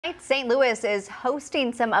Tonight, St. Louis is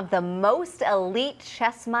hosting some of the most elite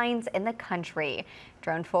chess minds in the country.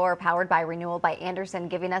 Drone 4, powered by Renewal by Anderson,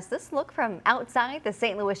 giving us this look from outside the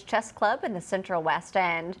St. Louis Chess Club in the Central West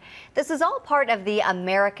End. This is all part of the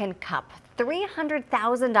American Cup.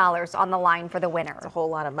 $300,000 on the line for the winner. It's a whole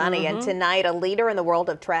lot of money. And tonight, a leader in the world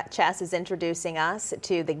of chess is introducing us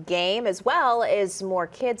to the game, as well as more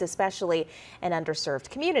kids, especially in underserved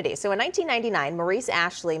communities. So in 1999, Maurice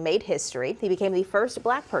Ashley made history. He became the first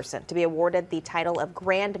Black person to be awarded the title of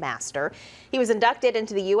Grandmaster. He was inducted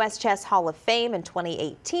into the U.S. Chess Hall of Fame in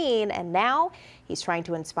 2018, and now he's trying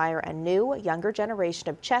to inspire a new, younger generation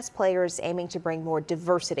of chess players, aiming to bring more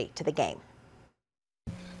diversity to the game.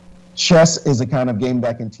 Chess is a kind of game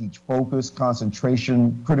that can teach focus,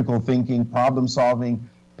 concentration, critical thinking, problem solving,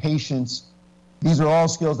 patience. These are all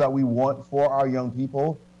skills that we want for our young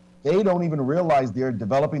people. They don't even realize they're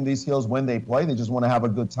developing these skills when they play. They just want to have a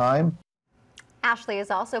good time. Ashley is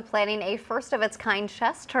also planning a first-of-its-kind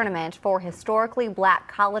chess tournament for historically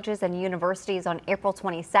Black colleges and universities on April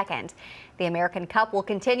 22nd. The American Cup will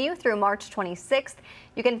continue through March 26th.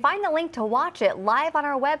 You can find the link to watch it live on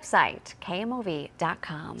our website,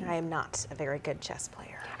 KMOV.com. I am not a very good chess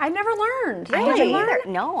player. I never learned. I didn't either.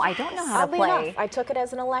 No, I don't know how to play. Enough, I took it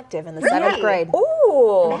as an elective in the 7th grade.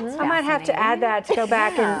 Ooh, I might have to add that to go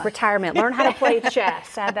back in retirement. Learn how to play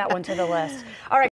chess. Add that one to the list. All right.